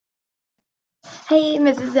Hey,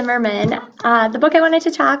 Mrs. Zimmerman. The book I wanted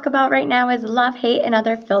to talk about right now is Love, Hate, and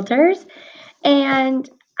Other Filters. And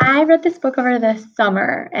I read this book over the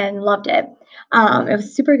summer and loved it. It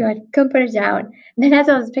was super good. Couldn't put it down. And then as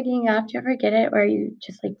I was picking it up, do you ever get it where you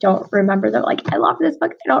just don't remember that? I love this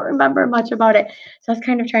book. I don't remember much about it. So I was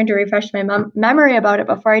kind of trying to refresh my memory about it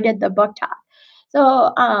before I did the book talk.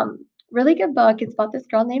 So, really good book. It's about this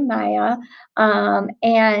girl named Maya.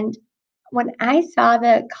 And when I saw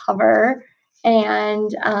the cover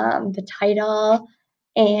and the title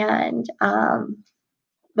and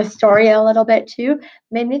the story a little bit too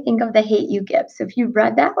made me think of The Hate U Give. So if you've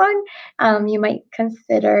read that one, you might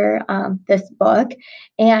consider this book.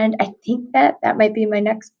 And I think that might be my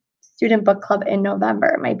next student book club in November.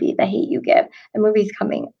 It might be The Hate U Give. The movie's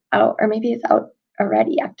coming out, or maybe it's out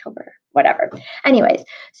already, October, whatever. Anyways,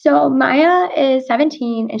 so Maya is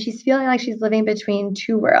 17 and she's feeling like she's living between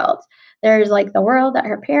two worlds. There's the world that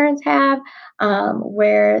her parents have,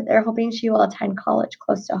 where they're hoping she will attend college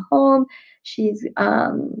close to home. She's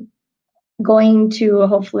going to,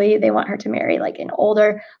 hopefully, they want her to marry an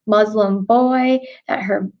older Muslim boy that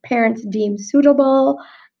her parents deem suitable.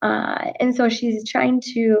 And so she's trying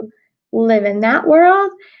to live in that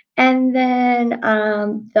world and then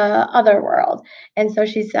the other world. And so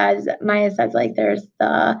Maya says, there's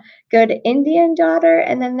the good Indian daughter,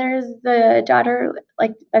 and then there's the daughter,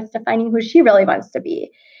 that's defining who she really wants to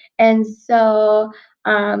be. And so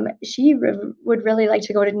she would really like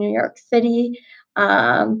to go to New York City.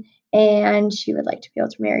 And she would like to be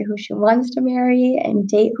able to marry who she wants to marry and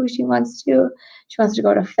date who she wants to. She wants to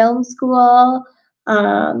go to film school.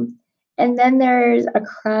 And then there's a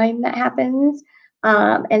crime that happens.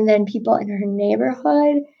 And then people in her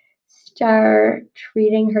neighborhood start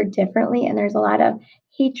treating her differently. And there's a lot of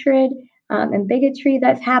hatred and bigotry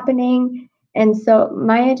that's happening. And so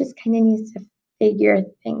Maya just kind of needs to figure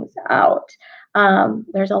things out.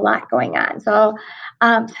 There's a lot going on. So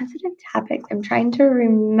sensitive topics. I'm trying to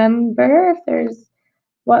remember if there's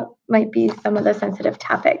what might be some of the sensitive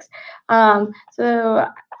topics. So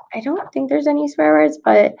I don't think there's any swear words,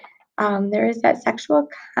 but there is that sexual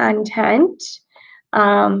content.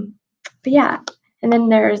 But yeah, and then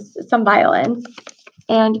there's some violence.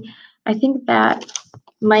 And I think that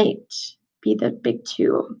might be the big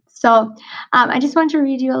two. So I just want to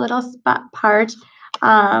read you a little part.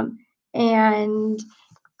 And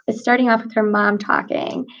it's starting off with her mom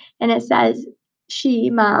talking. And it says,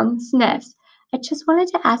 Mom, sniffs. I just wanted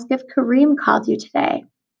to ask if Kareem called you today.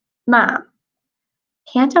 Mom,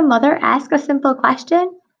 can't a mother ask a simple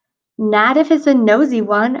question? Not if it's a nosy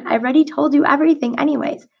one. I already told you everything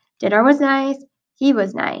anyways. Dinner was nice. He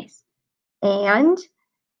was nice. And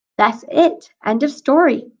that's it. End of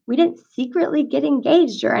story. We didn't secretly get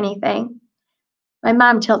engaged or anything. My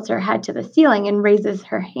mom tilts her head to the ceiling and raises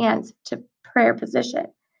her hands to prayer position.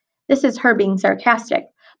 This is her being sarcastic,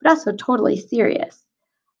 but also totally serious.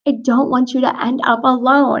 I don't want you to end up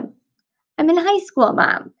alone. I'm in high school,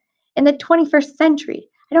 Mom. In the 21st century.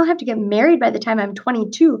 I don't have to get married by the time I'm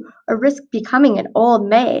 22 or risk becoming an old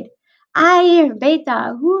maid.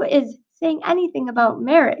 Ayurveda, who is saying anything about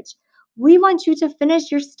marriage? We want you to finish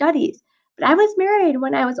your studies, but I was married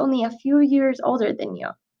when I was only a few years older than you.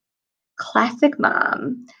 Classic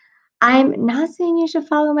mom. I'm not saying you should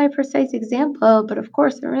follow my precise example, but of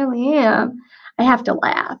course I really am. I have to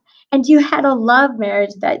laugh. And you had a love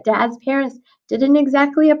marriage that Dad's parents didn't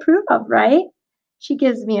exactly approve of, right? She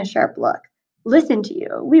gives me a sharp look. Listen to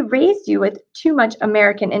you. We raised you with too much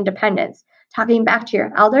American independence, talking back to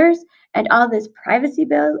your elders and all this privacy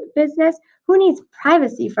business. Who needs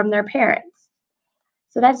privacy from their parents?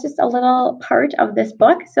 So that's just a little part of this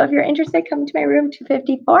book. So if you're interested, come to my room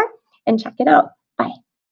 254 and check it out.